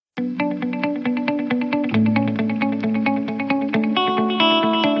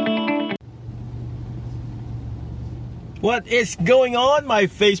What is going on, my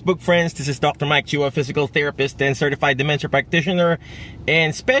Facebook friends? This is Dr. Mike Chua, physical therapist and certified dementia practitioner.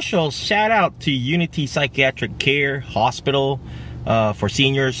 And special shout out to Unity Psychiatric Care Hospital for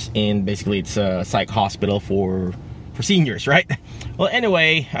seniors. And basically it's a psych hospital for seniors, right? Well,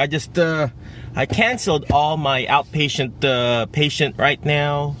 anyway, I canceled all my outpatient patient right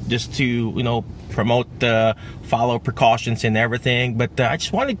now just to, promote follow precautions and everything. But I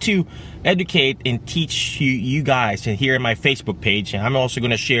just wanted to educate and teach you guys, and here in my Facebook page, and I'm also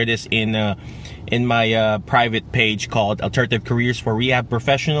going to share this in my private page called Alternative Careers for Rehab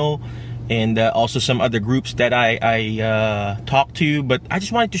Professional, and also some other groups that I talk to. But I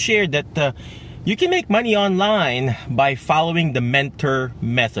just wanted to share that you can make money online by following the Mentor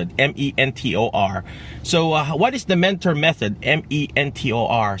method, MENTOR. So what is the Mentor method,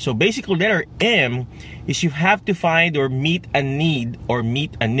 MENTOR? So basically, letter M is you have to find or meet a need or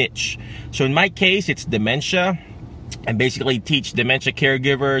meet a niche. So in my case, it's dementia. And basically teach dementia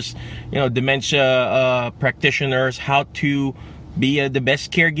caregivers, dementia practitioners how to be the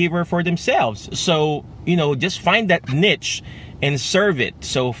best caregiver for themselves. So, just find that niche and serve it.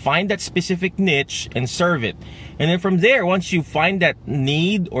 So find that specific niche and serve it. And then from there, once you find that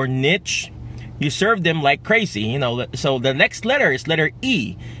need or niche, you serve them like crazy. So the next letter is letter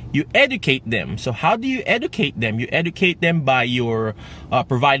E. You educate them. So how do you educate them? You educate them by your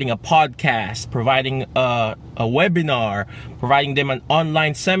providing a podcast, providing a webinar, providing them an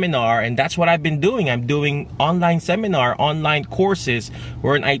online seminar. And that's what I've been doing. I'm doing online seminar, online courses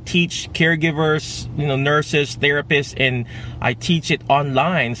where I teach caregivers, nurses, therapists, and I teach it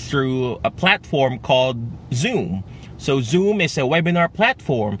online through a platform called Zoom. So Zoom is a webinar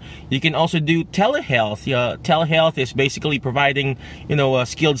platform. You can also do telehealth. Telehealth is basically providing,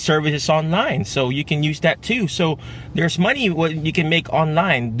 skilled services online. So you can use that too. So there's money what you can make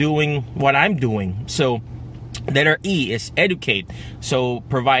online doing what I'm doing. So letter E is educate. So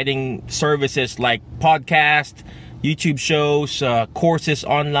providing services like podcast, YouTube shows, courses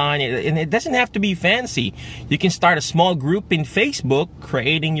online, and it doesn't have to be fancy. You can start a small group in Facebook,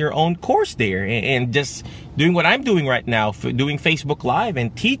 creating your own course there, and just doing what I'm doing right now, doing Facebook Live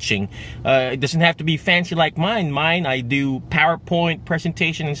and teaching. It doesn't have to be fancy like mine. I do PowerPoint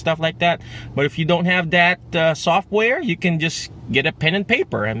presentation and stuff like that. But if you don't have that software, you can just get a pen and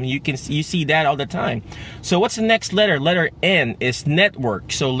paper. I mean, you see that all the time. So what's the next letter? Letter N is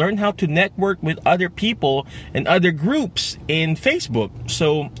network. So learn how to network with other people and other groups in Facebook.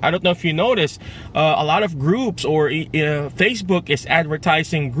 So I don't know if you notice, a lot of groups or Facebook is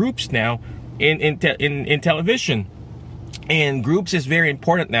advertising groups now in television. And groups is very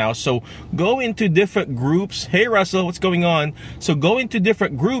important now. So go into different groups. Hey, Russell, what's going on? So go into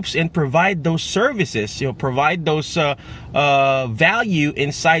different groups and provide those services, provide those value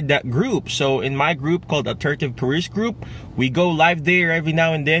inside that group. So in my group called Alternative Careers Group, we go live there every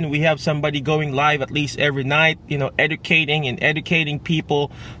now and then. We have somebody going live at least every night, educating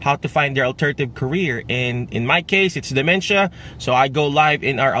people how to find their alternative career. And in my case, it's dementia. So I go live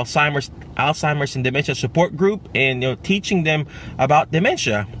in our Alzheimer's and dementia support group and teaching them about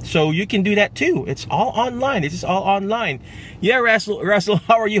dementia. So you can do that too. It's all online. This is all online. Yeah, Russell,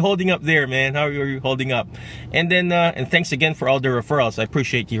 how are you holding up there, man? How are you holding up? And then and thanks again for all the referrals. I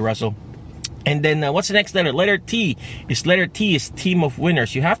appreciate you, Russell. And then what's the next letter? Letter T is team of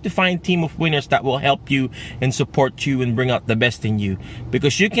winners. You have to find team of winners that will help you and support you and bring out the best in you,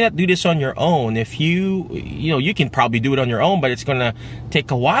 because you cannot do this on your own. If you can probably do it on your own, but it's gonna take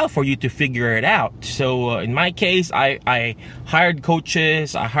a while for you to figure it out. So in my case, I hired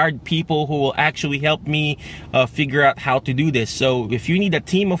coaches. I hired people who will actually help me figure out how to do this. So if you need a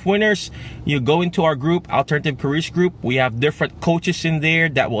team of winners, you go into our group, Alternative Careers Group. We have different coaches in there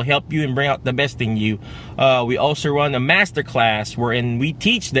that will help you and bring out the best in you. We also run a masterclass wherein we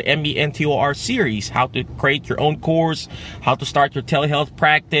teach the MENTOR series, how to create your own course, how to start your telehealth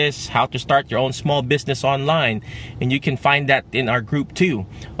practice, how to start your own small business online. And you can find that in our group too.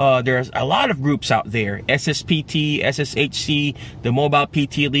 There's a lot of groups out there, SSPT, SSHC, the Mobile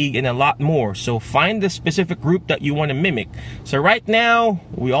PT League, and a lot more. So find the specific group that you want to mimic. So right now,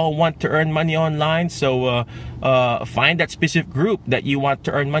 we all want to earn money online. So find that specific group that you want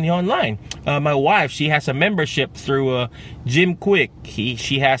to earn money online. My wife, she has a membership through Jim Quick.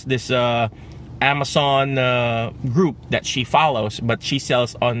 She has this Amazon group that she follows, but she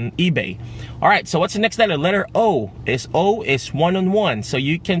sells on eBay. All right, so what's the next letter? Letter O is one-on-one. So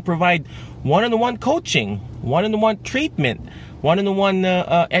you can provide one-on-one coaching, one-on-one treatment, one-on-one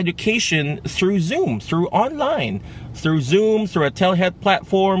education through Zoom, through online, through Zoom, through a telehealth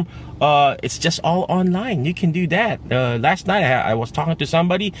platform, it's just all online. You can do that. Last night I was talking to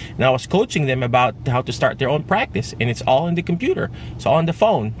somebody and I was coaching them about how to start their own practice, and it's all in the computer. It's all on the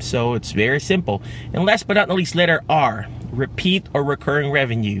phone, so it's very simple. And last but not least, letter R, repeat or recurring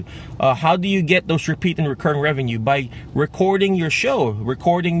revenue. How do you get those repeat and recurring revenue? By recording your show,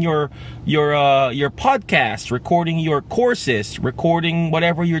 recording your podcast, recording your courses, recording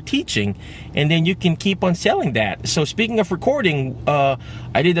whatever you're teaching, and then you can keep on selling that. So speaking of recording,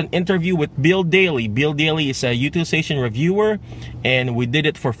 I did an interview with Bill Daly. Bill Daly is a utilization reviewer, and we did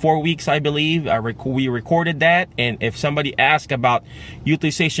it for 4 weeks, I believe. We recorded that, and if somebody asked about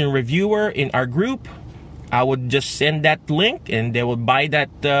utilization reviewer in our group, I would just send that link and they would buy that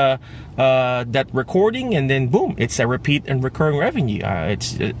that recording, and then boom, it's a repeat and recurring revenue.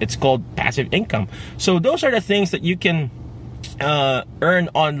 It's called passive income. So those are the things that you can earn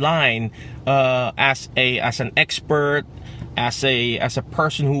online as an expert, as a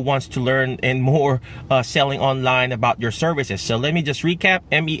person who wants to learn and more selling online about your services. So let me just recap.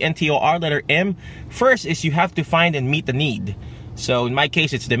 MENTOR, letter M. First is you have to find and meet the need. So in my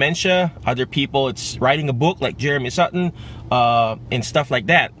case, it's dementia. Other people, it's writing a book like Jeremy Sutton and stuff like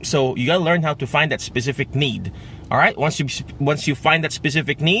that. So you gotta learn how to find that specific need. All right. Once you find that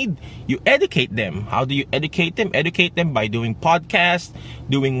specific need, you educate them. How do you educate them? Educate them by doing podcasts,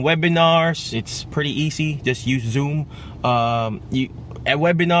 doing webinars. It's pretty easy. Just use Zoom.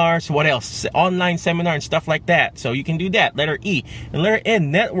 Webinars, what else? Online seminar and stuff like that. So you can do that. Letter E. And letter N,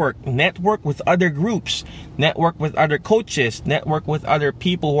 network. Network with other groups. Network with other coaches. Network with other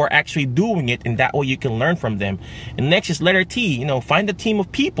people who are actually doing it, and that way you can learn from them. And next is letter T. Find a team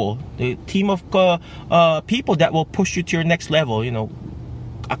of people. The team of people that will push you to your next level.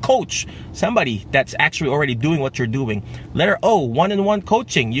 A coach, somebody that's actually already doing what you're doing. Letter O, one-on-one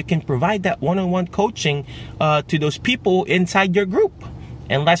coaching. You can provide that one-on-one coaching to those people inside your group.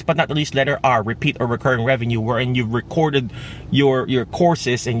 And last but not least, letter R, repeat or recurring revenue, wherein you've recorded your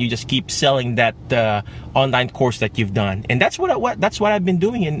courses and you just keep selling that online course that you've done. And that's what I've been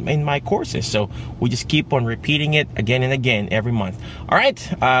doing in my courses. So we just keep on repeating it again and again every month. All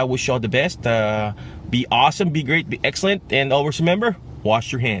right, I wish you all the best. Be awesome, be great, be excellent, and always remember,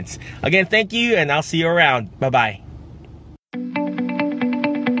 wash your hands. Again, thank you, and I'll see you around. Bye-bye.